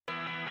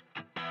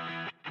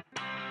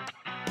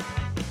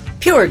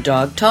Pure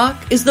Dog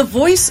Talk is the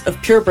voice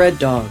of purebred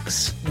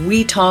dogs.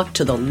 We talk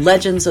to the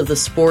legends of the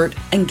sport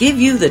and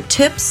give you the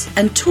tips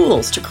and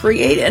tools to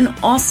create an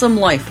awesome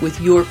life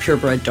with your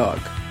purebred dog.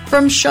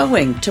 From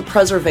showing to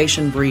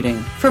preservation breeding,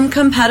 from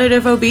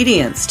competitive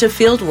obedience to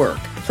field work,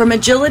 from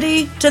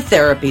agility to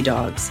therapy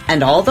dogs,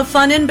 and all the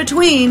fun in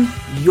between,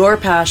 your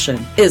passion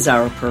is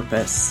our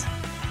purpose.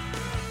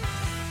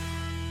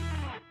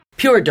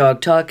 Pure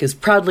Dog Talk is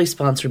proudly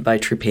sponsored by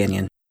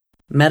Trupanion,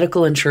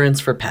 medical insurance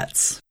for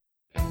pets.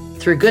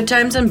 Through good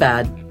times and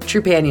bad,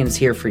 Trupanion is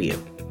here for you.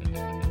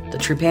 The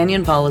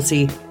Trupanion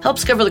policy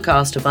helps cover the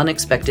cost of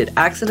unexpected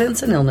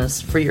accidents and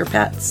illness for your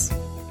pets.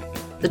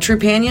 The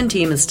Trupanion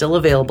team is still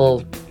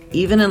available,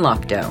 even in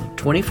lockdown,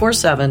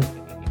 24/7,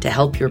 to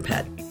help your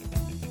pet.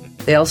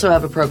 They also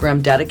have a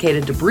program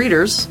dedicated to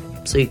breeders,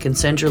 so you can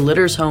send your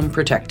litters home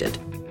protected.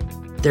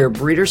 Their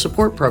breeder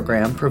support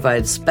program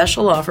provides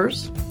special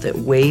offers that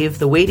waive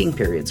the waiting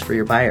periods for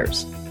your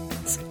buyers.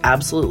 It's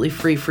absolutely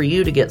free for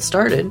you to get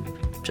started.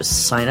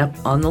 Just sign up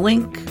on the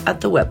link at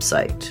the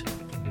website,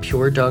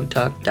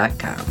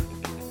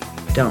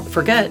 puredogtalk.com. Don't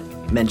forget,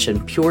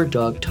 mention Pure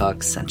Dog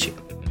Talk sent you.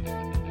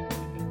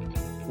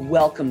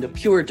 Welcome to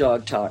Pure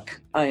Dog Talk.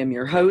 I am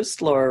your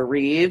host, Laura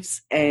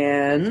Reeves,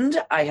 and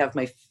I have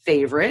my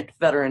favorite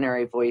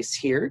veterinary voice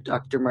here,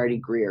 Dr. Marty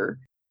Greer.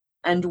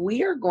 And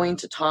we are going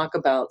to talk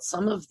about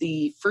some of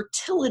the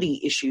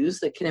fertility issues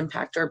that can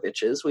impact our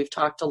bitches. We've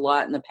talked a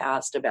lot in the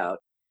past about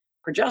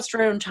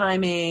progesterone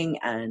timing,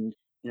 and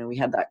we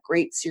had that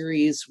great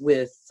series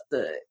with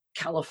the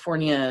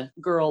California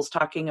girls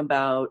talking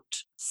about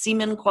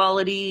semen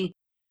quality.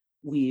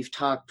 We've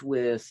talked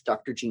with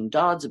Dr. Jean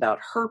Dodds about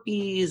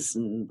herpes,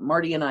 and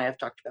Marty and I have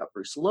talked about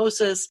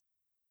brucellosis.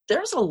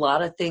 There's a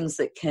lot of things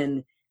that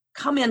can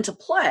come into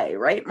play,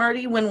 right,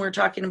 Marty, when we're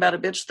talking about a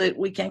bitch that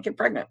we can't get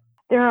pregnant?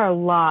 There are a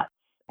lot,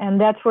 and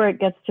that's where it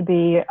gets to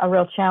be a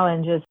real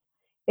challenge.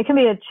 It can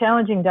be a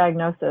challenging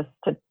diagnosis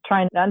to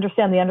try and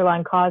understand the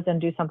underlying cause and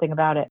do something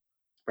about it.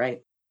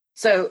 Right.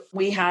 So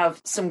we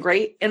have some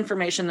great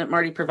information that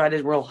Marty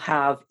provided we'll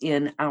have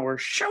in our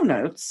show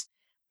notes,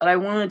 but I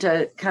wanted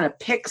to kind of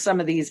pick some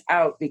of these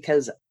out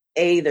because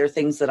A, they're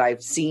things that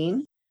I've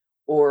seen,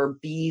 or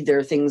B,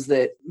 they're things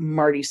that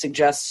Marty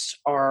suggests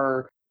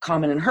are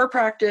common in her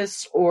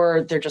practice,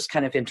 or they're just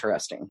kind of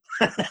interesting.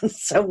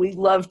 So we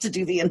love to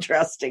do the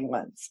interesting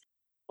ones.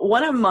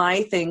 One of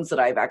my things that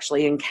I've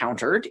actually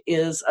encountered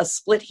is a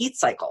split heat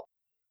cycle.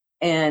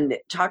 And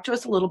talk to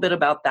us a little bit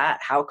about that.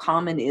 How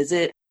common is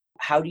it?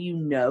 How do you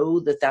know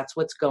that that's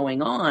what's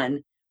going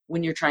on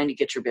when you're trying to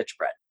get your bitch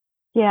bred?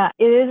 Yeah,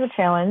 it is a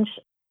challenge.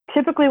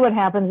 Typically what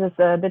happens is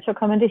the bitch will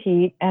come into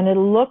heat and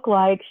it'll look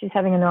like she's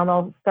having a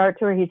normal start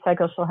to her heat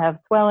cycle. She'll have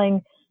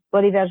swelling,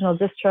 bloody vaginal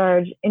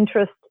discharge,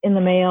 interest in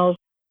the males,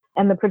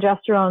 and the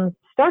progesterones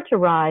start to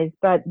rise,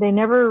 but they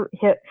never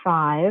hit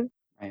 5.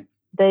 Right.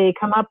 They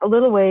come up a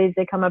little ways.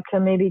 They come up to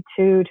maybe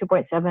 2,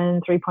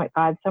 2.7,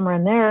 3.5, somewhere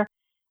in there.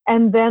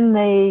 And then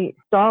they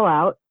stall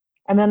out.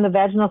 And then the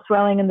vaginal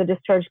swelling and the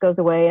discharge goes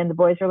away and the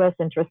boys are less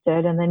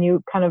interested. And then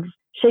you kind of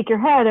shake your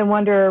head and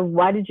wonder,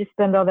 why did you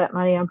spend all that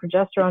money on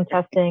progesterone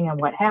testing and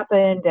what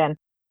happened and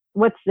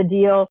what's the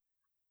deal?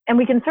 And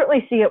we can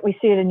certainly see it. We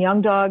see it in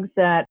young dogs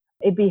that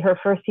it'd be her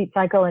first heat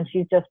cycle and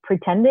she's just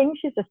pretending.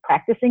 She's just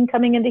practicing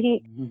coming into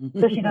heat.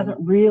 So she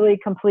doesn't really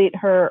complete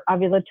her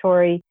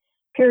ovulatory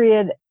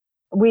period.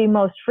 We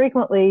most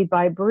frequently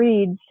by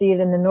breed see it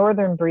in the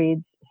northern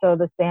breeds. So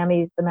the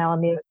Sammys, the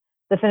Malamutes,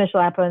 the Finnish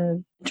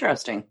Laplands.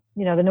 Interesting.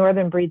 The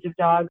northern breeds of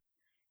dogs.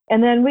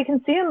 And then we can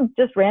see them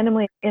just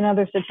randomly in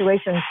other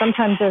situations.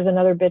 Sometimes there's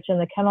another bitch in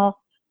the kennel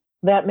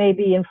that may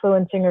be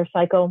influencing her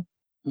cycle.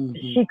 Mm-hmm.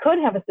 She could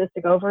have a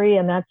cystic ovary,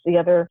 and that's the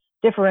other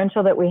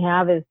differential that we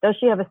have is, does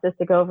she have a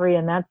cystic ovary?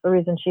 And that's the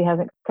reason she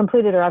hasn't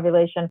completed her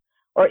ovulation,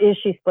 or is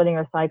she splitting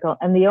her cycle?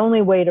 And the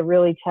only way to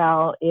really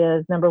tell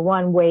is, number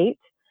one, weight.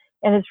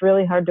 And it's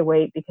really hard to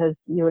wait because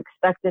you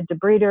expected to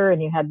breed her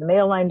and you had the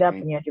male lined up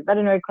and you had your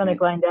veterinary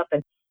clinic lined up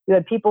and you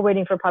had people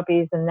waiting for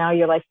puppies, and now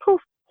you're like, poof,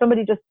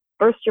 somebody just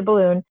burst your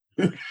balloon.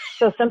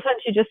 So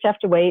sometimes you just have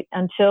to wait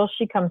until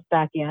she comes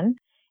back in.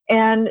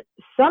 And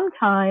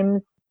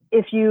sometimes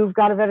if you've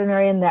got a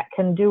veterinarian that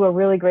can do a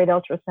really great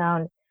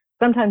ultrasound,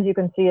 sometimes you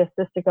can see a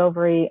cystic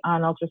ovary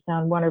on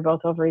ultrasound. One or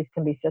both ovaries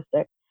can be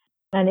cystic.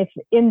 And if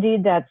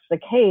indeed that's the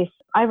case,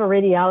 I have a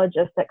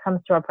radiologist that comes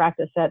to our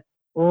practice that's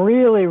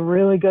really,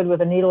 really good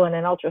with a needle and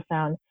an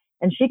ultrasound.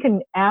 And she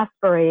can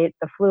aspirate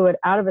the fluid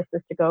out of a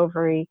cystic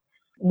ovary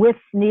with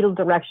needle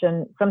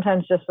direction,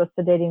 sometimes just with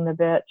sedating the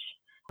bitch,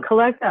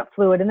 collect that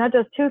fluid. And that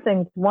does two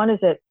things. One is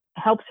it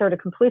helps her to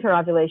complete her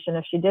ovulation.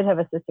 If she did have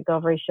a cystic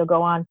ovary, she'll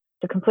go on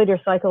to complete her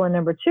cycle. And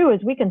number two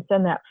is we can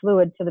send that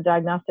fluid to the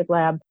diagnostic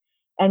lab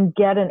and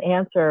get an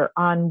answer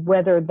on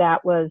whether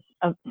that was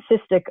a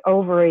cystic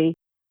ovary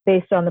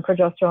based on the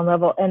progesterone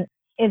level. And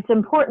it's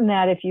important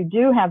that if you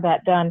do have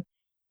that done,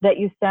 that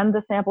you send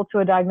the sample to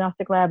a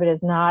diagnostic lab. It is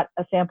not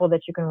a sample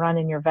that you can run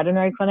in your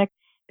veterinary clinic,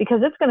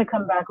 because it's going to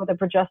come back with a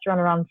progesterone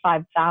around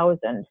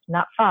 5,000,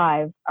 not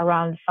 5,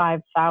 around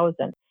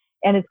 5,000.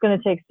 And it's going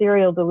to take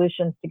serial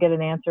dilutions to get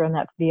an answer, and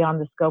that's beyond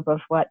the scope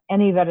of what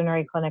any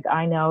veterinary clinic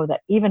I know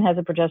that even has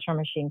a progesterone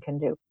machine can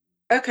do.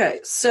 Okay,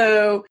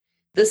 so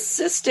the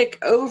cystic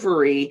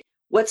ovary,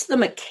 what's the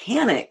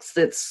mechanics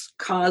that's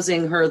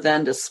causing her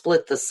then to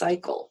split the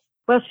cycle?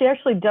 Well, she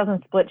actually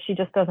doesn't split. She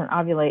just doesn't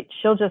ovulate.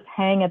 She'll just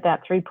hang at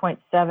that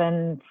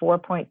 3.7,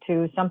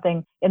 4.2,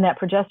 something in that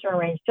progesterone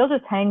range. She'll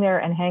just hang there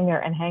and hang there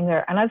and hang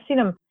there. And I've seen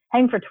them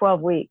hang for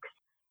 12 weeks.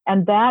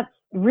 And that's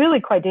really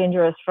quite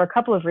dangerous for a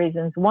couple of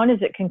reasons. One is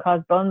it can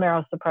cause bone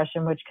marrow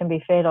suppression, which can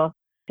be fatal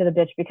to the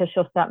bitch because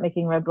she'll stop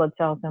making red blood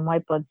cells and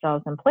white blood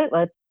cells and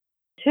platelets.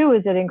 Two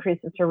is it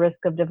increases her risk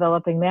of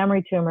developing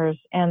mammary tumors.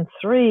 And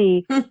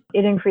three,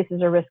 it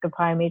increases her risk of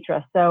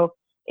pyometra. So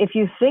if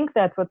you think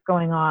that's what's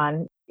going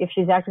on, if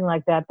she's acting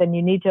like that, then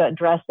you need to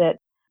address it.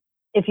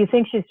 If you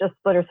think she's just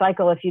split her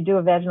cycle, if you do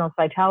a vaginal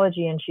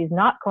cytology and she's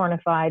not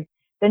cornified,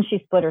 then she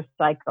split her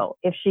cycle.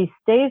 If she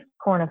stays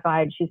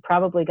cornified, she's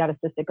probably got a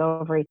cystic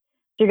ovary. So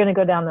you're going to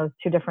go down those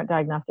two different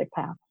diagnostic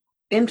paths.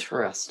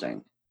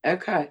 Interesting.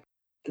 Okay.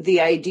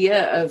 The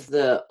idea of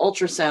the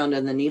ultrasound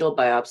and the needle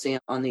biopsy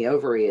on the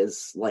ovary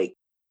is like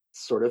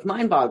sort of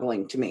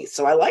mind-boggling to me.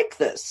 So I like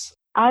this.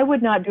 I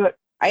would not do it.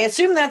 I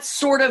assume that's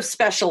sort of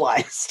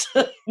specialized.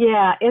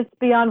 Yeah, it's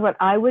beyond what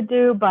I would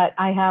do, but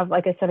I have,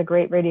 like I said, a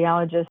great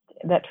radiologist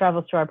that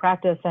travels to our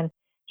practice, and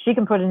she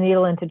can put a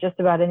needle into just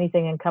about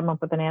anything and come up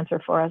with an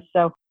answer for us.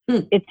 So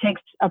it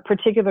takes a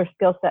particular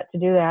skill set to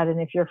do that.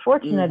 And if you're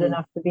fortunate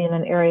enough to be in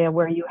an area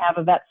where you have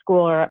a vet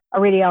school or a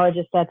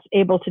radiologist that's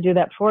able to do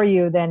that for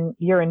you, then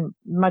you're in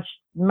much,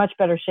 much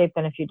better shape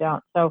than if you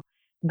don't. So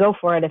go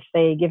for it if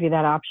they give you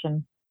that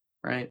option.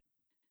 Right.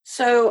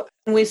 So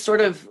we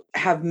sort of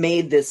have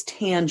made this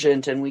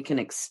tangent and we can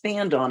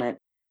expand on it.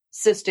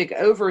 Cystic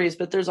ovaries,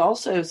 but there's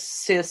also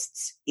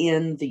cysts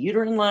in the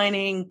uterine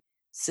lining,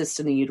 cysts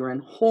in the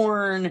uterine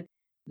horn.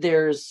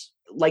 There's,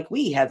 like,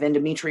 we have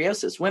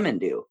endometriosis, women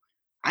do.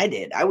 I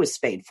did. I was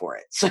spayed for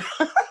it. So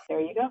there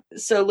you go.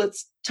 So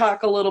let's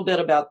talk a little bit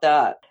about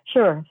that.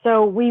 Sure.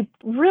 So we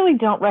really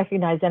don't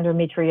recognize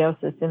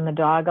endometriosis in the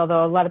dog,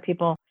 although a lot of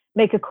people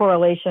make a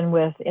correlation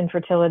with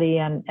infertility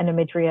and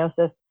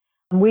endometriosis.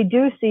 We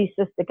do see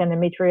cystic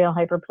endometrial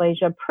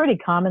hyperplasia pretty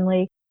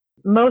commonly,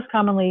 most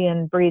commonly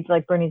in breeds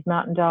like Bernese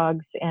Mountain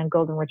Dogs and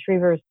Golden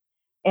Retrievers.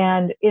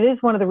 And it is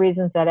one of the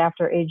reasons that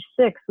after age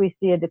 6, we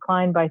see a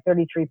decline by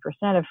 33%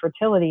 of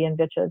fertility in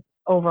bitches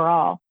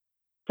overall.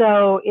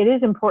 So it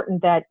is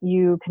important that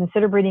you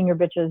consider breeding your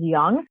bitches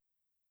young.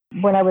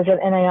 When I was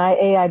at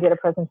NAIA, I did a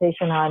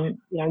presentation on,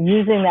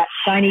 using that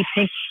shiny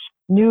pink,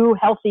 new,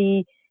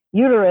 healthy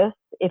uterus.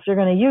 If you're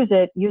going to use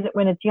it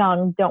when it's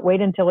young. Don't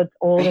wait until it's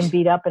old and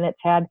beat up and it's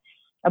had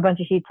a bunch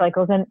of heat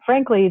cycles. And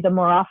frankly, the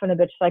more often a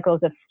bitch cycles,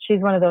 if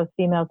she's one of those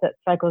females that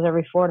cycles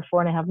every 4 to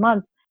 4.5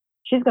 months,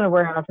 she's going to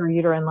wear out her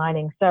uterine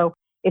lining. So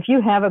if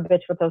you have a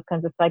bitch with those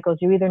kinds of cycles,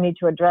 you either need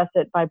to address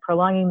it by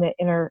prolonging the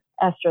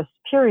interestrus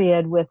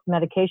period with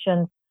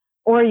medications,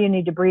 or you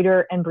need to breed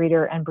her and breed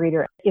her and breed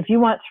her. If you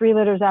want 3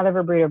 litters out of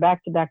her, breed her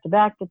back to back to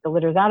back, get the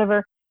litters out of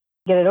her,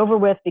 get it over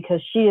with,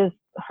 because she is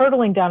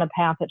hurtling down a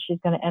path that she's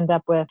going to end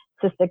up with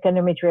cystic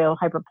endometrial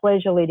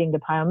hyperplasia leading to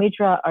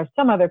pyometra or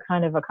some other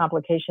kind of a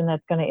complication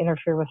that's going to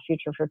interfere with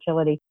future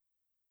fertility.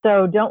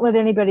 So don't let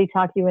anybody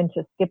talk you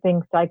into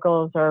skipping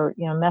cycles or,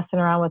 messing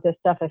around with this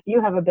stuff. If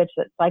you have a bitch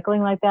that's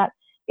cycling like that,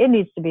 it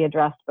needs to be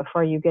addressed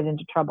before you get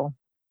into trouble.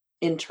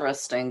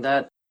 Interesting.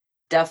 That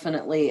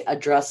definitely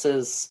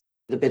addresses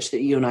the bitch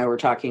that you and I were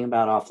talking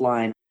about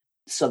offline.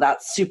 So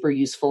that's super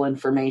useful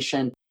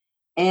information.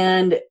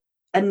 And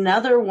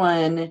another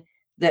one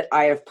that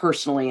I have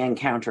personally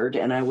encountered,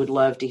 and I would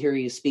love to hear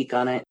you speak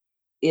on it,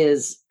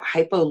 is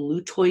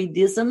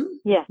hypolutoidism.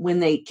 Yeah. When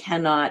they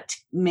cannot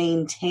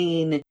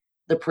maintain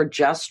the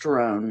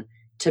progesterone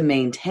to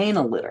maintain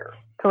a litter.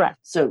 Correct.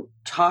 So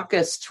talk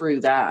us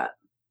through that.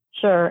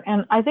 Sure.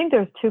 And I think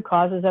there's 2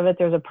 causes of it.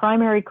 There's a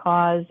primary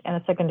cause and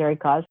a secondary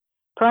cause.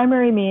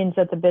 Primary means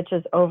that the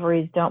bitch's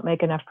ovaries don't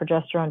make enough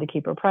progesterone to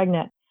keep her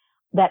pregnant.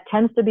 That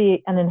tends to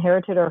be an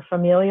inherited or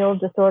familial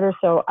disorder.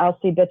 So I'll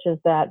see bitches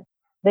that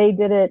they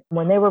did it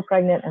when they were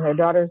pregnant and their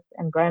daughters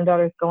and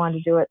granddaughters go on to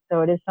do it.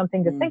 So it is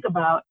something to think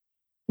about.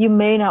 You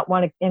may not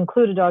want to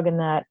include a dog in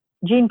that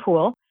gene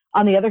pool.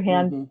 On the other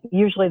hand,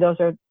 usually those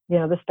are,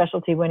 the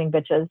specialty winning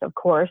bitches, of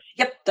course.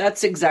 Yep,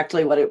 that's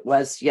exactly what it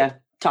was. Yeah,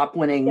 top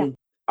winning,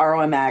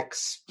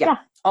 ROMX,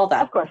 all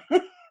that. Of course.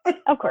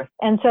 Of course.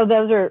 And so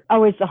those are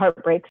always the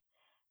heartbreaks.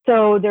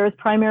 So there's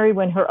primary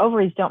when her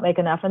ovaries don't make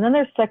enough. And then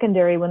there's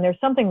secondary when there's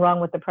something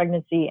wrong with the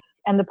pregnancy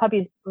and the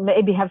puppies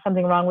maybe have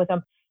something wrong with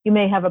them. You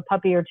may have a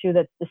puppy or 2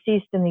 that's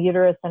deceased in the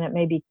uterus and it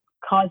may be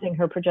causing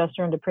her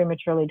progesterone to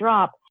prematurely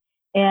drop.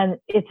 And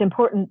it's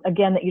important,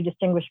 again, that you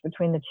distinguish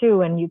between the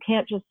 2. And you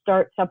can't just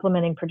start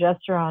supplementing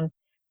progesterone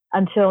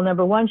until,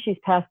 number 1, she's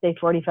past day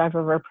 45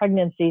 of her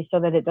pregnancy so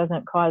that it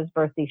doesn't cause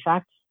birth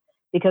defects,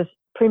 because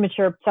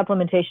premature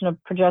supplementation of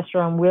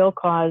progesterone will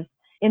cause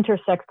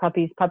intersex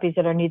puppies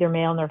that are neither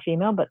male nor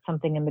female, but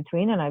something in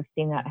between. And I've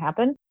seen that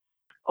happen.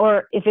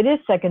 Or if it is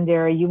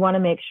secondary, you want to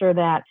make sure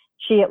that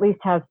she at least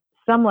has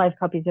some live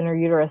puppies in her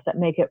uterus that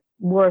make it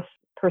worth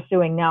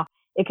pursuing. Now,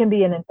 it can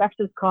be an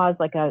infectious cause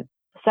like a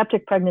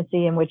septic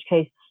pregnancy, in which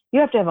case you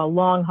have to have a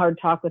long, hard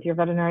talk with your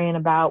veterinarian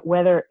about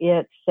whether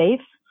it's safe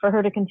for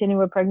her to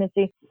continue a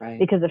pregnancy. Right.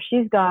 Because if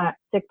she's got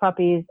sick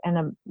puppies and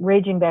a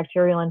raging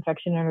bacterial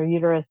infection in her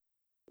uterus,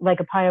 like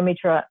a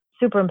pyometra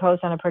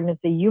superimposed on a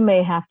pregnancy, you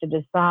may have to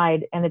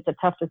decide, and it's a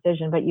tough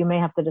decision, but you may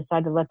have to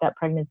decide to let that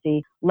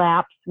pregnancy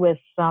lapse with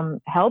some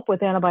help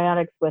with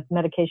antibiotics, with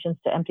medications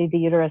to empty the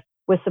uterus,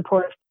 with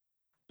support.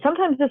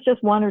 Sometimes it's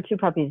just one or two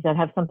puppies that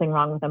have something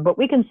wrong with them, but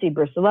we can see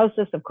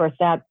brucellosis. Of course,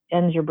 that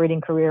ends your breeding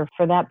career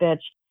for that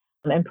bitch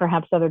and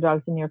perhaps other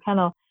dogs in your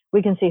kennel.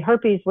 We can see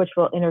herpes, which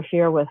will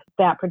interfere with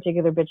that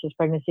particular bitch's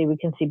pregnancy. We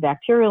can see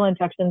bacterial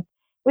infections.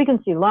 We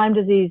can see Lyme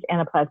disease,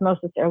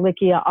 anaplasmosis,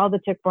 Ehrlichia. All the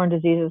tick-borne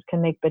diseases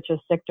can make bitches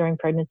sick during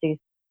pregnancies.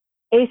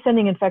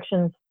 Ascending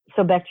infections,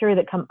 so bacteria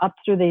that come up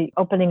through the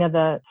opening of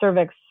the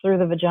cervix, through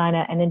the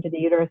vagina, and into the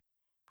uterus,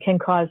 can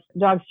cause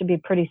dogs to be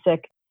pretty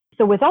sick.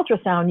 So with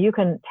ultrasound, you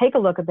can take a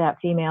look at that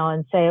female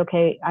and say,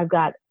 okay, I've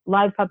got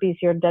live puppies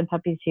here, dead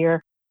puppies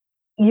here.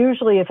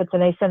 Usually if it's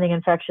an ascending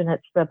infection,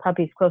 it's the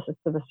puppies closest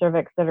to the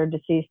cervix that are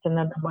deceased, and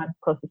then the ones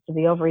closest to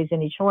the ovaries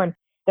in each horn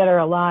that are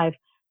alive.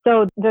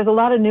 So there's a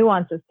lot of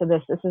nuances to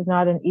this. This is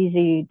not an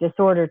easy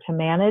disorder to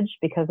manage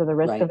because of the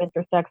risk of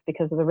intersex,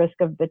 because of the risk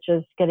of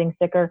bitches getting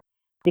sicker,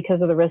 because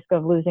of the risk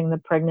of losing the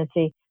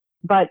pregnancy.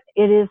 But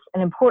it is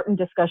an important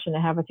discussion to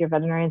have with your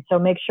veterinarian. So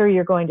make sure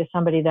you're going to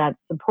somebody that's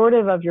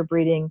supportive of your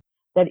breeding,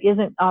 that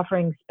isn't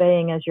offering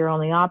spaying as your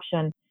only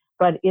option,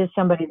 but is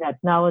somebody that's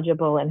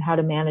knowledgeable in how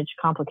to manage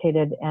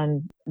complicated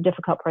and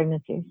difficult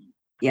pregnancies.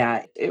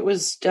 Yeah, it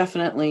was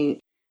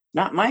definitely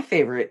not my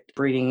favorite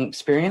breeding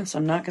experience.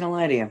 I'm not going to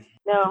lie to you.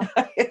 No,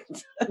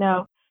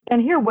 no.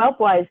 And here,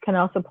 WhelpWise can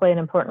also play an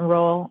important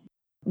role.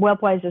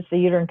 WhelpWise is the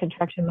uterine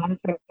contraction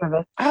monitoring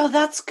service. Oh,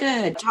 that's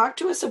good. Talk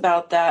to us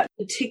about that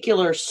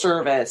particular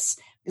service,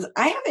 because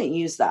I haven't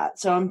used that.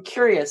 So I'm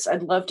curious.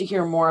 I'd love to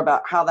hear more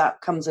about how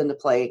that comes into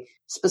play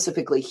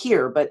specifically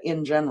here, but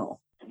in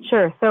general.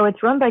 Sure. So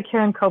it's run by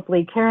Karen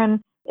Copley.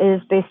 Karen is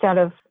based out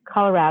of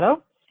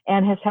Colorado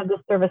and has had this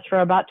service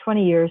for about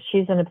 20 years.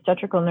 She's an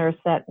obstetrical nurse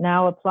that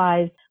now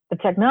applies the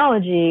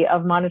technology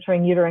of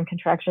monitoring uterine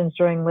contractions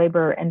during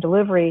labor and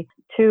delivery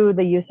to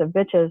the use of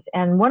bitches.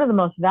 And one of the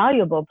most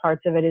valuable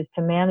parts of it is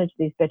to manage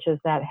these bitches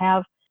that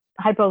have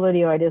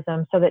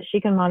hypolitioidism so that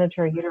she can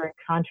monitor uterine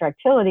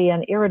contractility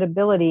and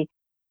irritability.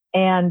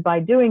 And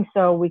by doing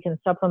so, we can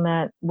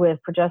supplement with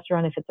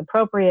progesterone if it's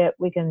appropriate.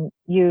 We can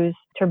use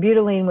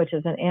terbutaline, which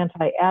is an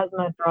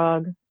anti-asthma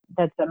drug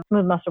that's a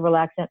smooth muscle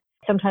relaxant.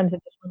 Sometimes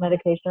it's a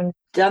medication.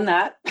 Done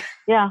that.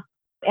 Yeah.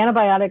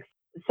 Antibiotics.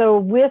 So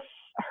with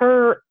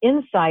her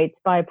insights,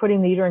 by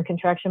putting the uterine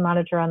contraction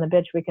monitor on the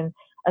bitch, we can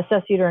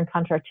assess uterine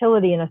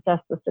contractility and assess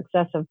the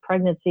success of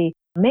pregnancy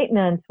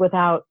maintenance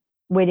without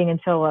waiting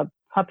until a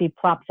puppy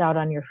plops out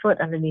on your foot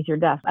underneath your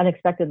desk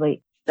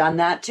unexpectedly. Done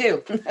that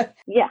too.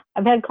 Yeah,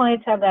 I've had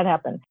clients have that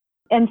happen.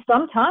 And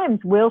sometimes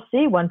we'll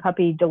see one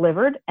puppy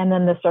delivered and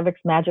then the cervix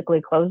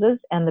magically closes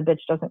and the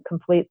bitch doesn't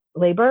complete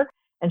labor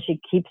and she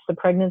keeps the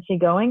pregnancy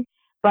going.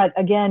 But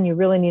again, you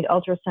really need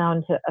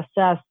ultrasound to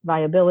assess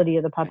viability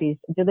of the puppies.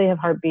 Do they have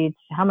heartbeats?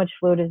 How much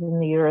fluid is in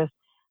the uterus?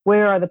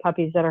 Where are the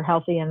puppies that are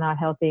healthy and not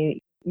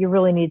healthy? You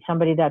really need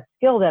somebody that's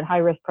skilled at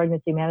high-risk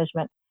pregnancy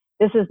management.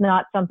 This is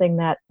not something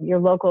that your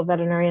local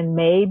veterinarian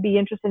may be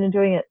interested in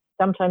doing. It's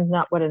sometimes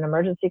not what an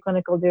emergency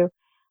clinic will do.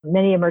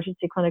 Many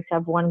emergency clinics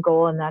have one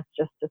goal, and that's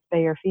just to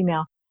spay your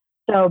female.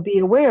 So be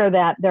aware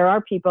that there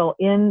are people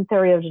in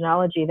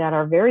theriogenology that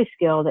are very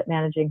skilled at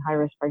managing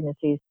high-risk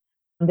pregnancies.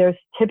 There's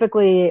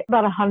typically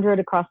about 100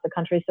 across the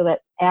country, so that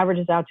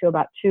averages out to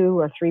about 2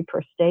 or 3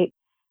 per state.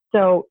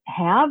 So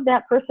have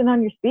that person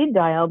on your speed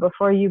dial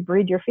before you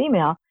breed your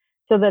female,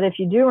 so that if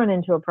you do run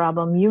into a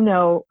problem, you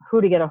know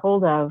who to get a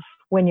hold of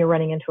when you're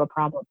running into a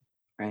problem.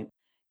 Right.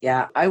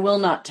 Yeah, I will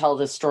not tell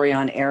this story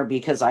on air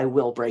because I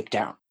will break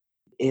down.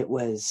 It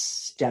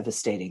was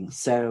devastating.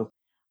 So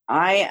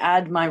I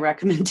add my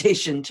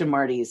recommendation to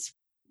Marty's.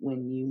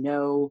 When you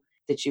know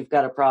that you've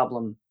got a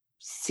problem,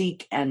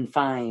 seek and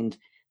find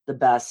the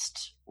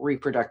best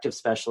reproductive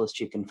specialist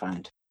you can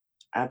find.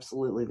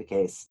 Absolutely the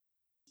case.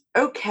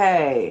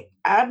 Okay,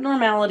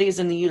 abnormalities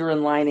in the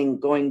uterine lining,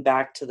 going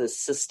back to the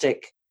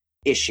cystic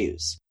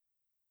issues.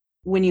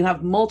 When you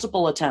have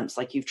multiple attempts,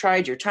 like you've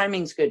tried, your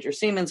timing's good, your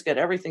semen's good,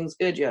 everything's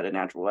good, you had a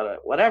natural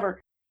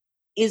whatever,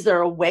 is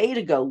there a way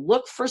to go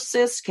look for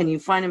cysts? Can you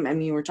find them? I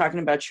mean, you were talking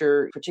about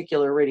your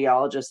particular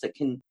radiologist that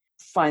can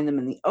find them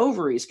in the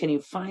ovaries. Can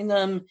you find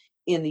them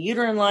in the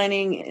uterine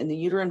lining, in the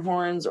uterine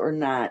horns, or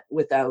not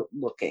without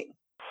looking?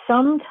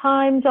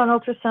 Sometimes on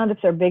ultrasound, if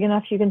they're big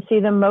enough, you can see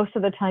them. Most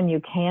of the time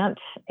you can't.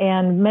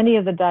 And many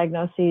of the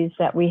diagnoses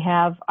that we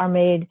have are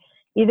made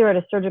either at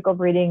a surgical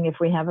breeding, if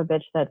we have a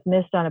bitch that's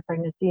missed on a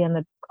pregnancy and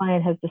the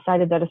client has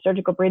decided that a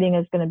surgical breeding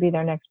is going to be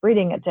their next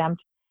breeding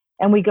attempt.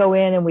 And we go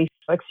in and we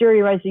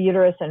exteriorize the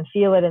uterus and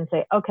feel it and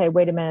say, okay,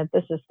 wait a minute,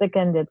 this is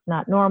thickened. It's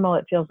not normal.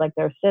 It feels like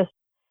there's cysts.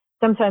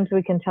 Sometimes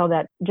we can tell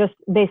that just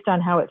based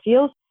on how it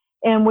feels.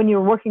 And when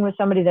you're working with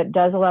somebody that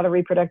does a lot of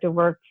reproductive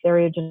work,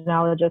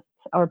 theriogenologists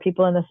or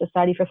people in the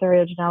Society for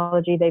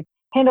Theriogenology, they've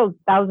handled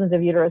thousands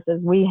of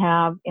uteruses we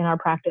have in our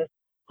practice.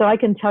 So I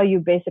can tell you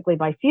basically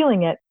by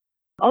feeling it,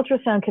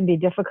 ultrasound can be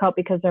difficult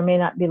because there may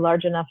not be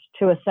large enough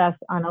to assess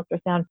on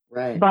ultrasound.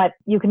 Right. But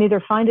you can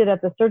either find it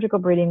at the surgical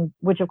breeding,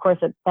 which of course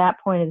at that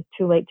point is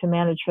too late to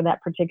manage for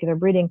that particular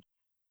breeding.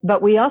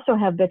 But we also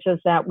have bitches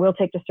that will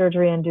take to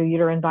surgery and do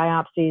uterine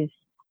biopsies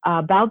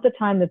about the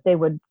time that they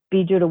would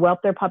be due to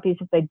whelp their puppies.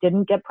 If they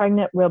didn't get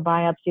pregnant, we'll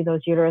biopsy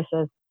those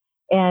uteruses.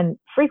 And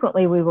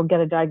frequently we will get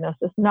a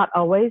diagnosis. Not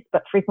always,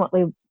 but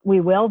frequently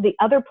we will. The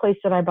other place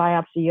that I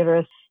biopsy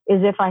uterus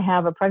is if I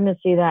have a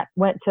pregnancy that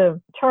went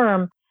to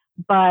term,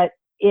 but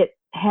it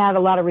had a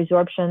lot of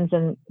resorptions,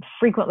 and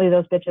frequently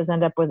those bitches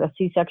end up with a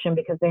C-section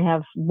because they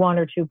have 1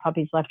 or 2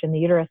 puppies left in the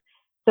uterus.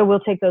 So we'll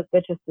take those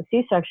bitches to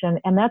C-section,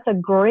 and that's a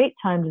great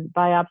time to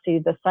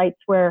biopsy the sites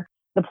where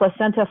the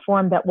placenta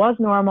formed that was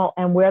normal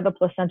and where the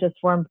placentas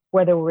formed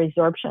where there were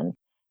resorptions.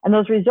 And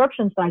those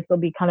resorption sites will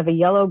be kind of a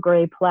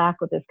yellow-gray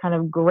plaque with this kind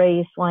of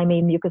gray,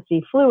 slimy,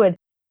 mucousy fluid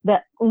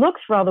that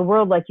looks for all the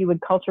world like you would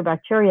culture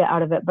bacteria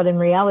out of it, but in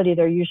reality,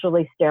 they're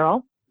usually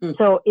sterile.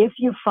 So if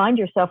you find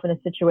yourself in a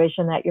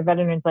situation that your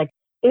veterinarian's like,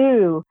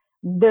 ooh,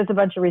 there's a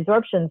bunch of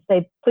resorptions,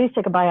 say, please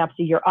take a biopsy.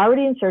 You're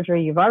already in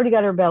surgery. You've already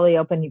got her belly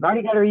open. You've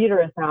already got her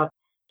uterus out.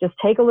 Just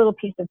take a little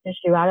piece of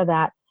tissue out of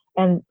that.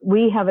 And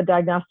we have a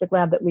diagnostic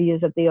lab that we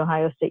use at The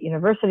Ohio State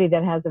University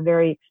that has a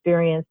very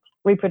experienced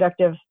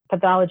reproductive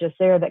pathologist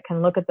there that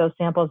can look at those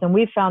samples. And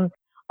we've found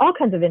all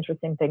kinds of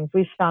interesting things.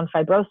 We've found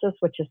fibrosis,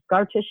 which is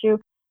scar tissue.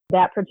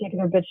 That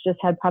particular bitch just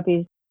had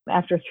puppies.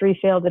 After 3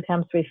 failed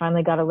attempts, we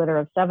finally got a litter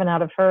of 7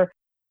 out of her.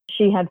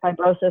 She had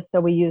fibrosis,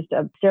 so we used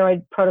a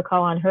steroid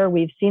protocol on her.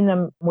 We've seen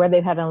them where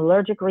they've had an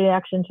allergic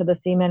reaction to the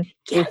semen.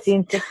 Yes. We've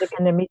seen cystic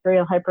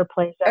endometrial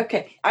hyperplasia.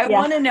 Okay, I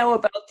want to know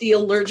about the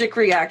allergic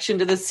reaction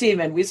to the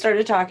semen. We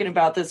started talking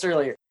about this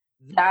earlier.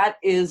 That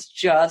is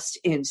just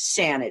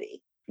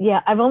insanity.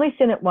 Yeah, I've only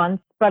seen it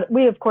once, but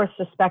we, of course,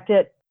 suspect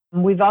it.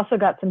 We've also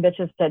got some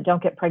bitches that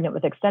don't get pregnant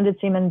with extended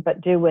semen,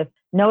 but do with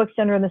no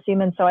extender in the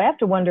semen. So I have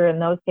to wonder in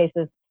those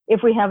cases,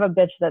 if we have a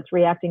bitch that's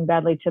reacting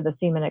badly to the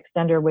semen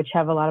extender, which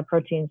have a lot of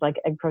proteins like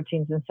egg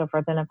proteins and so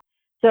forth in them.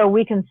 So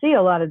we can see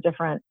a lot of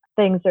different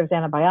things. There's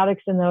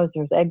antibiotics in those.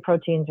 There's egg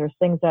proteins. There's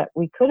things that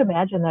we could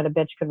imagine that a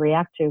bitch could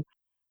react to.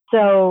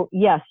 So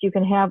yes, you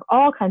can have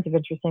all kinds of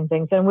interesting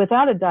things. And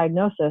without a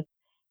diagnosis,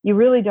 you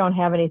really don't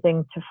have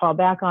anything to fall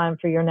back on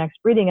for your next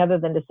breeding other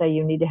than to say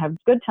you need to have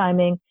good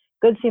timing,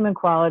 good semen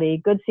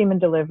quality, good semen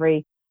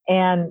delivery,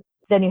 and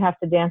then you have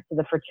to dance to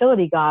the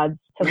fertility gods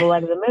to the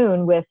light of the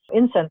moon with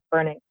incense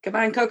burning. Come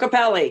on,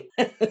 Kokopelli.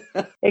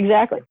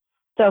 Exactly.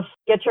 So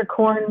get your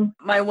corn.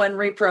 My one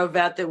repro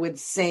vet that would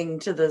sing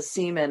to the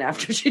semen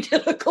after she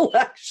did a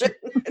collection,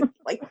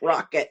 like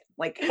rocket.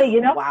 Like, hey,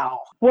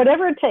 wow.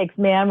 Whatever it takes,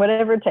 man,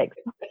 whatever it takes.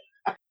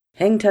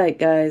 Hang tight,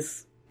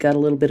 guys. Got a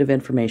little bit of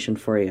information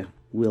for you.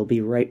 We'll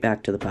be right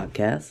back to the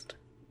podcast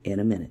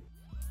in a minute.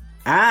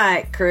 All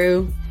right,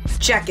 crew,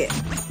 check it.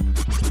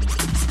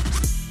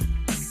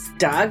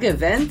 Dog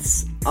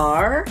events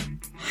are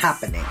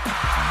happening.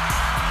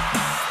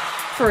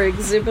 For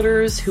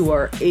exhibitors who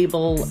are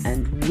able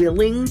and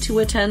willing to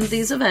attend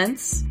these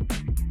events,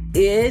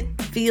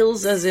 it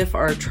feels as if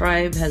our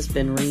tribe has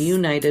been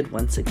reunited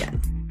once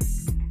again.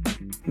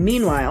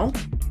 Meanwhile,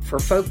 for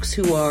folks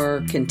who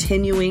are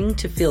continuing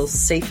to feel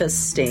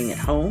safest staying at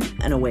home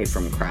and away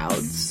from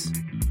crowds,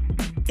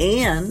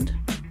 and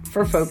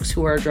for folks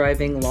who are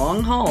driving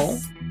long haul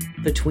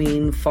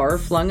between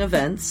far-flung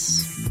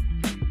events,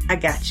 I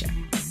gotcha.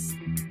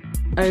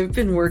 I've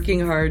been working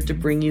hard to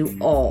bring you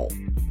all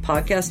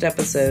podcast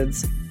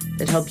episodes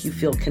that help you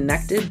feel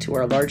connected to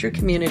our larger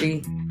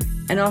community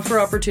and offer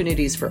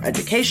opportunities for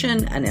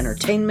education and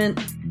entertainment,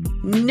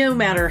 no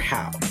matter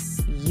how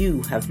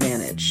you have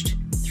managed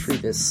through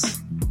this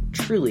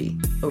truly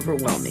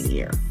overwhelming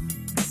year.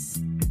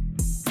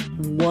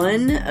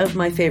 One of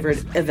my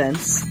favorite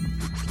events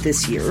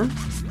this year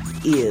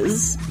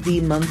is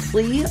the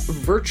monthly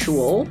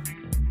virtual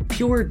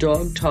Pure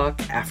Dog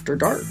Talk After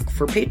Dark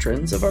for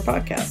patrons of our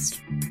podcast.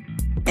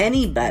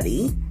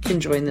 Anybody can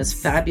join this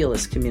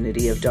fabulous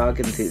community of dog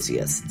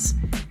enthusiasts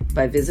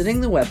by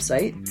visiting the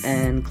website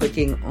and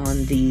clicking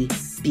on the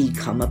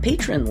Become a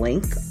Patron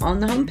link on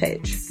the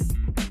homepage.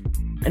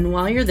 And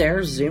while you're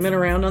there zooming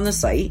around on the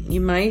site,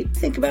 you might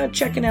think about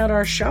checking out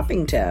our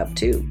shopping tab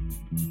too.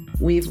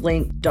 We've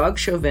linked dog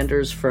show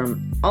vendors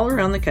from all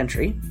around the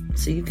country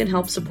so you can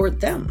help support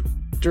them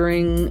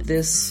during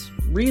this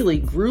really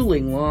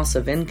grueling loss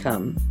of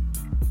income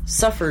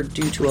suffered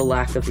due to a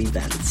lack of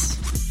events.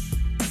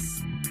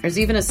 There's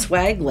even a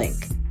swag link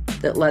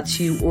that lets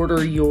you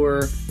order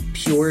your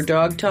Pure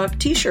Dog Talk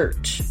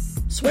t-shirt,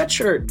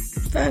 sweatshirt,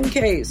 phone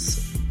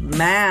case,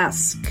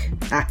 mask,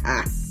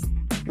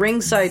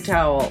 ringside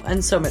towel,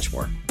 and so much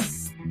more.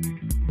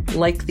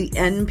 Like the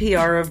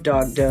NPR of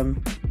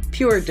dogdom,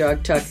 Pure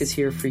Dog Talk is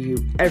here for you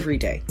every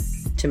day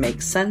to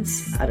make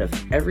sense out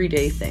of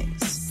everyday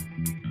things,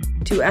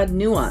 to add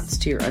nuance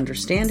to your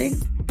understanding,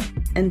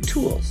 and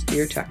tools to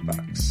your tech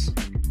box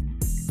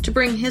to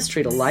bring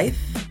history to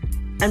life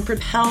and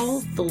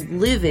propel the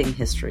living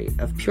history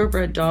of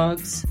purebred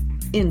dogs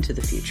into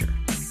the future.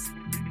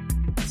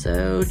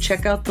 So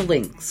check out the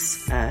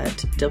links at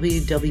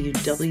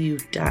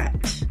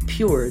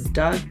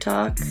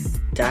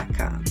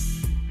www.puredogtalk.com.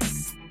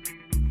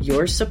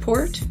 Your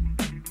support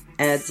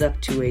adds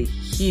up to a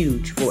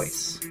huge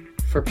voice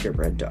for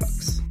purebred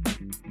dogs.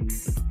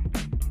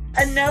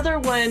 Another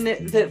one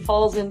that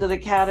falls into the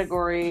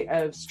category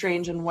of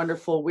strange and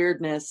wonderful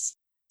weirdness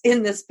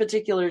in this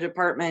particular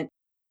department,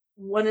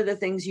 one of the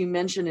things you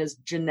mentioned is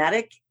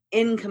genetic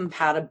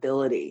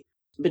incompatibility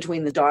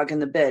between the dog and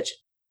the bitch.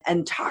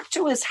 And talk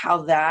to us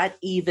how that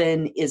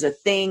even is a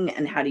thing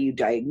and how do you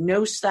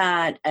diagnose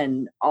that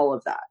and all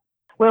of that.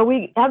 Well,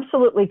 we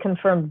absolutely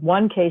confirmed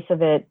one case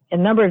of it a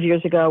number of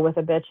years ago with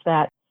a bitch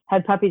that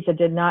had puppies that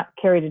did not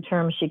carry to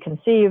term she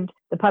conceived.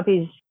 The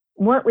puppies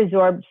weren't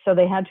resorbed, so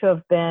they had to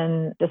have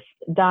been just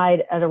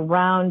died at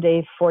around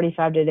day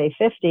 45 to day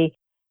 50.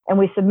 And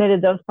we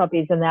submitted those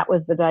puppies, and that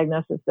was the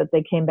diagnosis that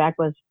they came back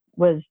was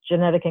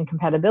genetic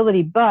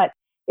incompatibility. But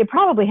it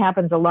probably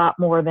happens a lot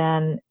more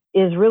than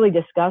is really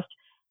discussed,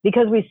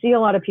 because we see a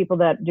lot of people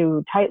that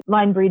do tight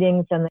line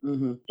breedings and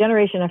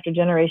generation after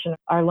generation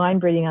are line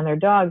breeding on their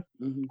dogs.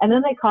 And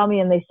then they call me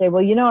and they say,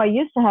 well, I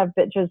used to have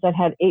bitches that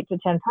had 8 to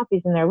 10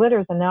 puppies in their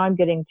litters, and now I'm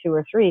getting 2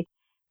 or 3.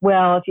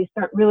 Well, if you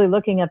start really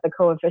looking at the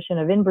coefficient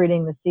of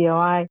inbreeding, the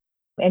COI,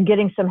 and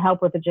getting some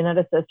help with a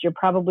geneticist, you're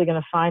probably going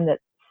to find that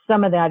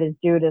some of that is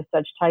due to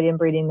such tight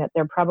inbreeding that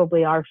there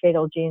probably are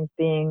fatal genes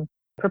being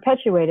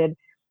perpetuated.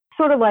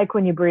 Sort of like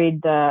when you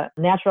breed the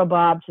natural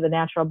Bob to the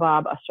natural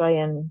Bob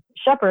Australian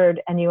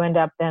Shepherd, and you end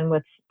up then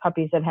with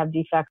puppies that have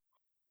defects.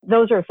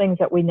 Those are things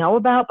that we know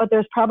about, but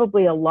there's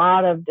probably a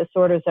lot of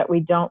disorders that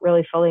we don't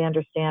really fully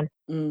understand.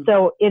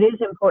 So it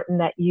is important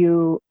that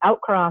you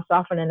outcross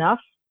often enough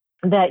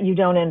that you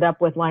don't end up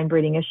with line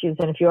breeding issues.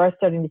 And if you are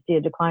starting to see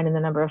a decline in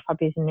the number of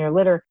puppies in your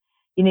litter,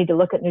 you need to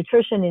look at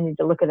nutrition, you need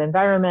to look at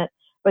environment,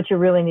 but you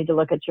really need to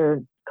look at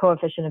your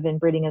coefficient of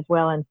inbreeding as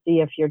well and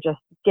see if you're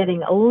just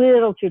getting a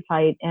little too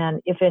tight.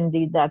 And if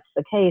indeed that's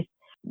the case,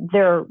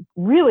 there are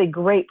really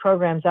great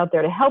programs out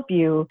there to help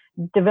you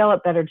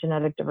develop better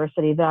genetic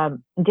diversity.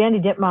 The Dandy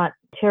Ditmont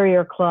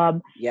Terrier Club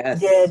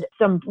did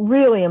some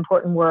really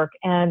important work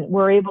and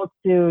were able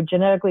to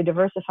genetically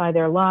diversify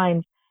their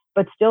lines,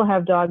 but still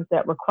have dogs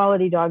that were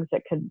quality dogs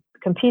that could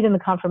compete in the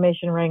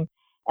conformation ring.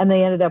 And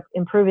they ended up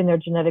improving their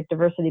genetic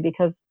diversity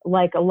because,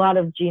 like a lot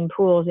of gene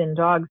pools in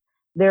dogs,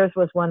 theirs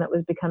was one that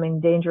was becoming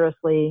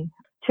dangerously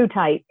too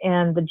tight,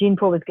 and the gene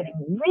pool was getting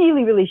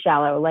really, really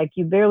shallow. Like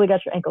you barely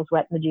got your ankles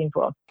wet in the gene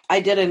pool. I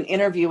did an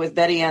interview with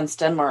Betty Ann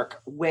Stenmark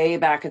way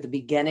back at the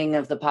beginning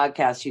of the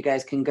podcast. You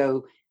guys can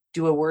go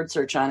do a word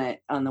search on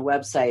it on the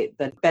website.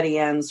 But Betty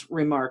Ann's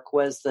remark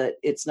was that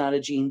it's not a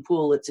gene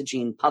pool, it's a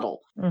gene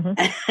puddle.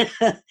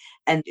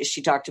 And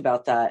she talked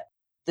about that.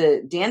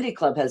 The Dandy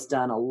Club has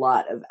done a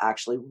lot of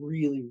actually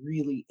really,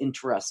 really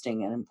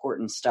interesting and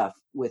important stuff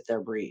with their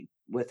breed,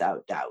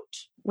 without doubt.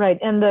 Right.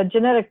 And the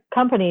genetic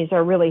companies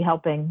are really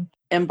helping.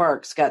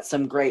 Embark's got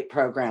some great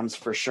programs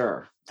for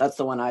sure. That's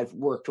the one I've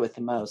worked with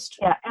the most.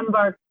 Yeah,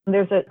 Embark.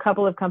 There's a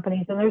couple of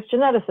companies, and there's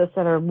geneticists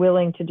that are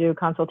willing to do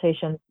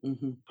consultation.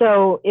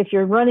 So if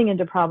you're running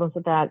into problems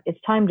with that,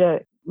 it's time to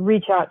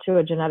reach out to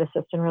a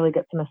geneticist and really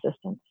get some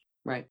assistance.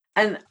 Right.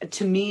 And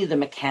to me, the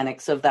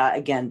mechanics of that,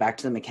 again, back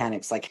to the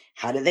mechanics, like,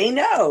 how do they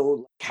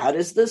know? How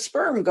does the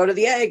sperm go to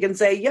the egg and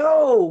say,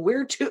 yo,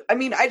 we're too,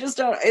 I just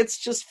don't, it's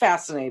just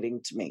fascinating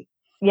to me.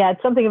 Yeah,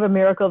 it's something of a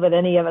miracle that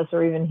any of us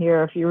are even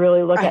here if you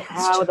really look at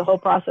how the whole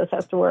process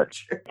has to work.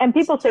 And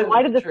people say,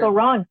 why did this go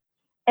wrong?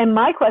 And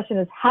my question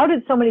is, how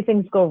did so many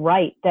things go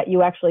right that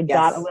you actually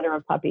got a litter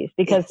of puppies?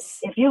 Because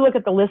if you look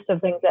at the list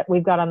of things that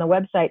we've got on the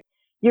website,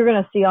 you're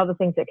going to see all the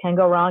things that can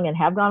go wrong and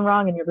have gone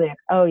wrong, and you'll be like,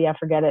 oh, yeah,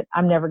 forget it.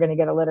 I'm never going to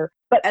get a litter.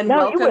 But and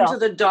no, welcome to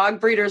the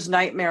dog breeder's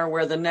nightmare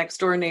where the next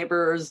door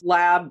neighbor's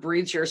lab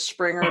breeds your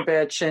Springer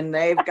bitch and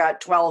they've got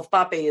 12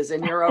 puppies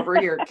and you're over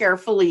here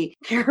carefully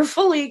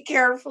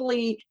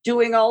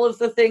doing all of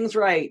the things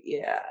right.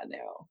 Yeah,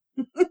 no.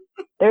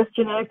 There's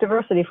genetic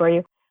diversity for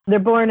you. They're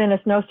born in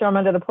a snowstorm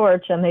under the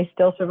porch and they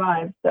still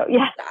survive. So,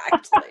 yeah.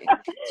 Exactly.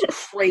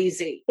 It's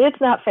crazy.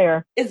 It's not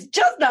fair. It's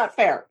just not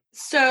fair.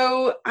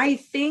 So I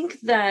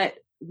think that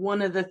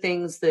one of the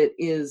things that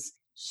is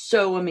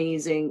so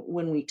amazing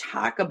when we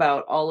talk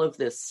about all of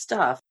this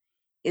stuff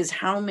is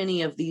how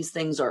many of these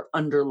things are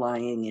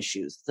underlying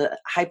issues. The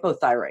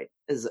hypothyroid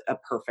is a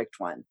perfect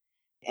one.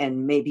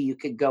 And maybe you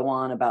could go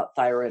on about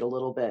thyroid a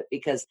little bit,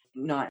 because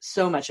not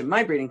so much in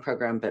my breeding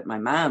program, but my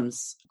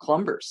mom's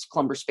Clumber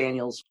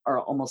Spaniels are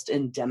almost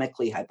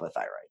endemically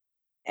hypothyroid.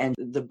 And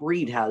the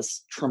breed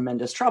has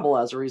tremendous trouble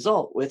as a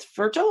result with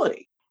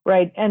fertility.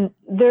 Right. And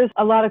there's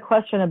a lot of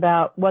question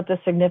about what the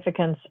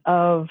significance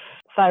of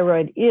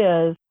thyroid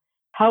is.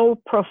 How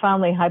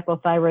profoundly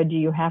hypothyroid do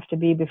you have to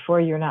be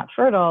before you're not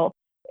fertile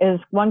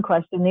is one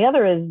question. The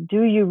other is,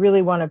 do you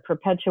really want to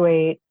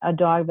perpetuate a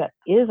dog that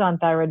is on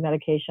thyroid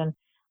medication?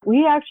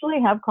 We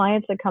actually have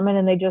clients that come in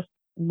and they just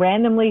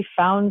randomly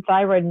found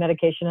thyroid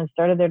medication and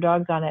started their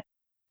dogs on it.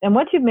 And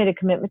once you've made a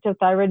commitment to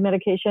thyroid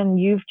medication,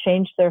 you've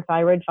changed their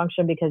thyroid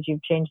function because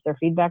you've changed their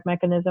feedback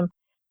mechanism.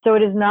 So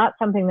it is not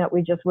something that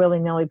we just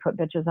willy-nilly put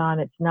bitches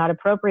on. It's not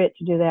appropriate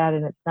to do that,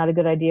 and it's not a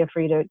good idea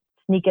for you to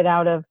sneak it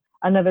out of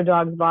another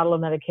dog's bottle of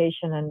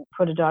medication and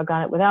put a dog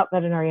on it without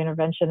veterinary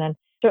intervention. And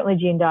certainly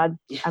Jean Dodds,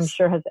 yes, I'm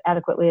sure, has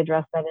adequately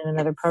addressed that in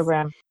another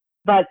program.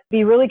 But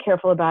be really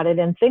careful about it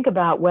and think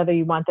about whether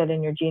you want that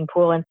in your gene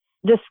pool. And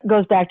this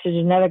goes back to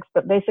genetics,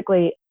 but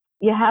basically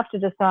you have to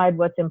decide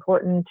what's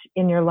important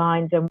in your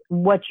lines and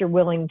what you're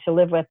willing to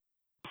live with.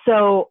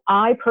 So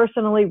I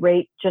personally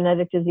rate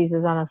genetic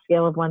diseases on a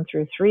scale of 1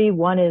 through 3.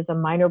 1 is a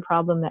minor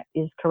problem that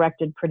is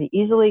corrected pretty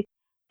easily,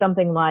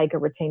 something like a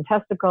retained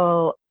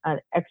testicle, an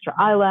extra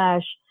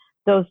eyelash.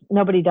 Those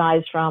nobody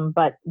dies from,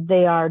 but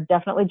they are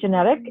definitely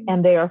genetic,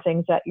 and they are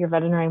things that your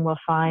veterinarian will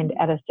find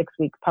at a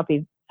 6-week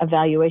puppy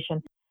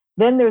evaluation.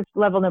 Then there's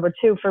level number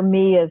 2 for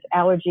me is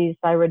allergies,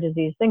 thyroid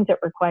disease, things that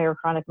require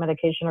chronic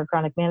medication or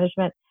chronic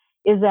management.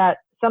 Is that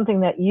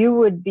something that you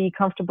would be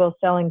comfortable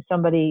selling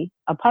somebody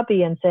a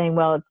puppy and saying,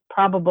 well, it's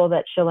probable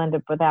that she'll end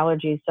up with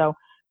allergies, so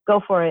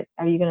go for it.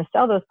 Are you going to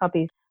sell those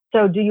puppies?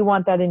 So do you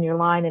want that in your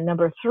line? And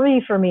number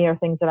 3 for me are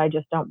things that I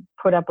just don't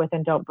put up with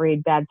and don't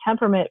breed. Bad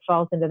temperament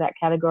falls into that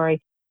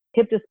category.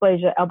 Hip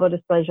dysplasia, elbow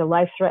dysplasia,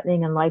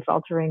 life-threatening and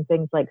life-altering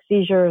things like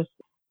seizures,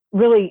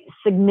 really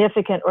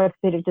significant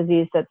orthopedic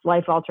disease that's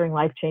life-altering,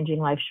 life-changing,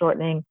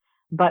 life-shortening.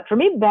 But for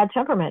me, bad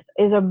temperament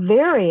is a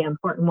very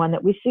important one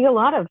that we see a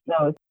lot of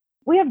those.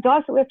 We have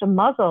dogs that we have to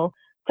muzzle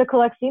to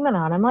collect semen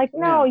on. I'm like,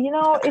 no,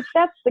 if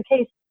that's the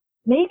case,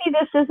 maybe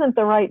this isn't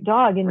the right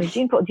dog in your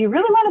gene pool. Do you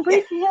really want to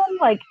breed to him?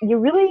 Like, you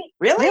really?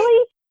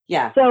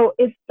 Yeah. So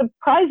it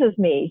surprises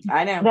me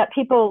that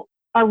people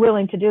are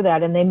willing to do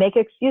that, and they make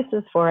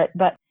excuses for it.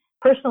 But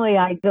personally,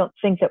 I don't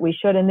think that we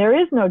should. And there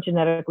is no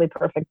genetically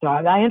perfect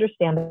dog. I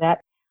understand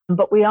that.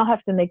 But we all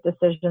have to make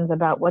decisions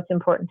about what's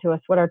important to us,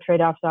 what our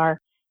trade-offs are,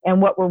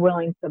 and what we're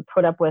willing to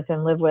put up with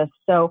and live with.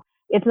 So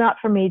it's not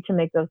for me to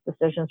make those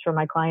decisions for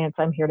my clients.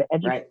 I'm here to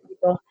educate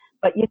people.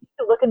 But you need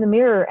to look in the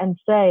mirror and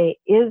say,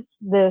 is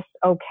this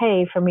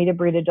okay for me to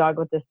breed a dog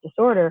with this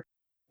disorder,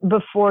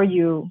 before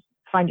you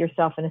find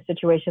yourself in a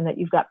situation that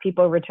you've got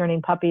people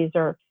returning puppies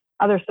or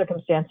other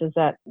circumstances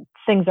that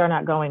things are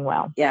not going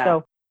well. Yeah.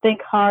 So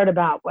think hard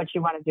about what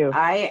you want to do.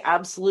 I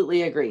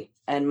absolutely agree.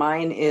 And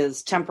mine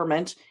is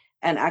temperament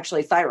and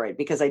actually thyroid,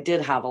 because I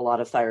did have a lot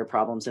of thyroid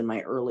problems in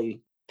my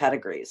early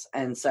pedigrees.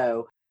 And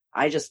so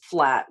I just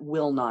flat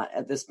will not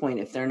at this point.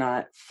 If they're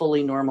not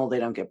fully normal, they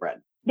don't get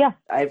bred. Yeah.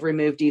 I've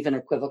removed even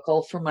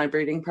equivocal from my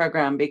breeding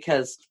program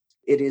because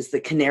it is the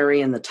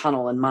canary in the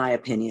tunnel, in my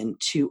opinion,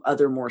 to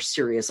other more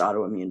serious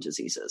autoimmune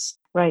diseases.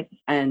 Right.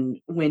 And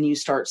when you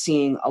start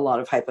seeing a lot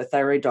of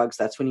hypothyroid dogs,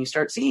 that's when you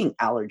start seeing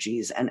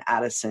allergies and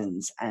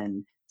Addisons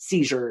and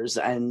seizures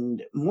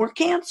and more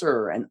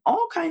cancer and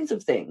all kinds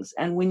of things.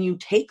 And when you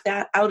take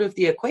that out of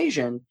the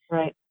equation,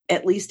 right,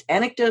 at least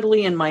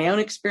anecdotally in my own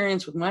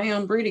experience with my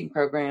own breeding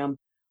program,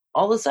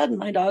 all of a sudden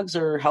my dogs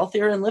are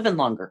healthier and living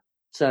longer.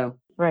 So,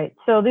 right.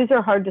 So these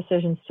are hard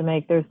decisions to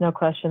make. There's no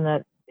question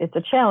that it's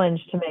a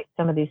challenge to make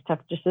some of these tough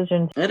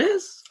decisions. It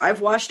is.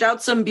 I've washed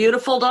out some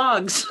beautiful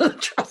dogs.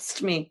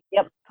 Trust me.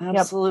 Yep.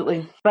 Absolutely.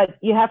 Yep. But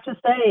you have to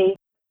say,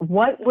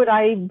 what would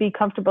I be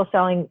comfortable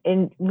selling,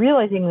 in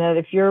realizing that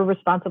if you're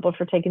responsible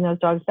for taking those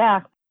dogs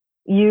back,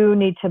 you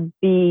need to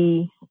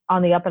be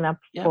on the up and up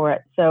for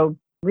it. So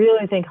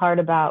really think hard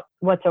about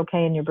what's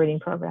okay in your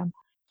breeding program.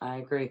 I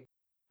agree.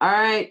 All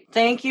right.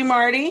 Thank you,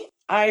 Marty.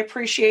 I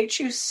appreciate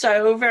you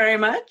so very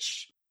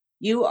much.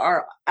 You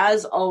are,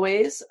 as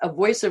always, a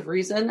voice of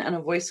reason and a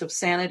voice of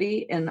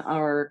sanity in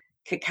our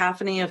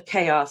cacophony of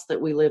chaos that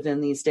we live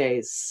in these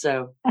days.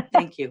 So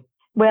thank you.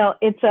 Well,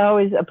 it's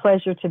always a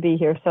pleasure to be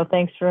here. So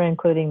thanks for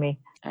including me.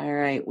 All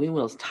right. We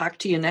will talk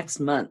to you next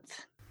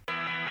month.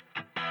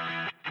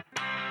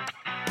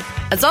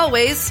 As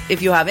always,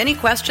 if you have any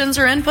questions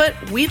or input,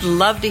 we'd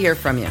love to hear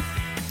from you.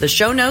 The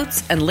show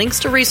notes and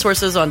links to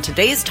resources on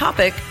today's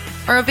topic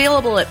are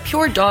available at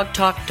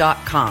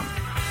puredogtalk.com.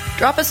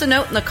 Drop us a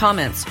note in the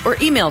comments or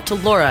email to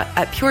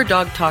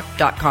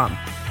Laura@puredogtalk.com.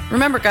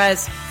 Remember,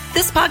 guys,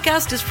 this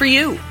podcast is for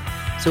you.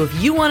 So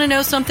if you want to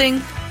know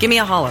something, give me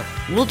a holler.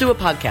 We'll do a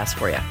podcast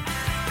for you.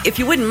 If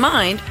you wouldn't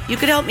mind, you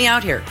could help me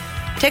out here.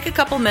 Take a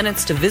couple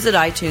minutes to visit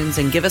iTunes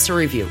and give us a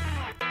review.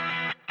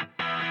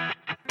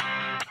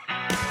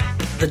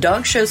 The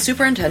Dog Show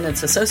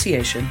Superintendents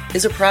Association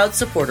is a proud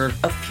supporter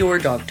of Pure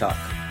Dog Talk.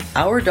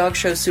 Our dog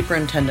show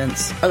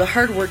superintendents are the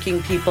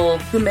hardworking people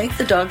who make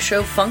the dog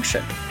show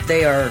function.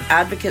 They are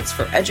advocates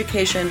for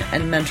education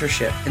and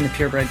mentorship in the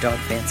purebred dog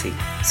fancy.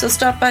 So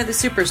stop by the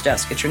Super's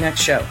desk at your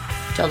next show.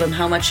 Tell them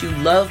how much you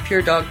love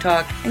Pure Dog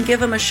Talk and give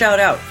them a shout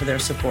out for their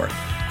support.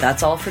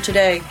 That's all for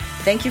today.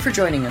 Thank you for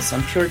joining us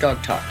on Pure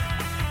Dog Talk.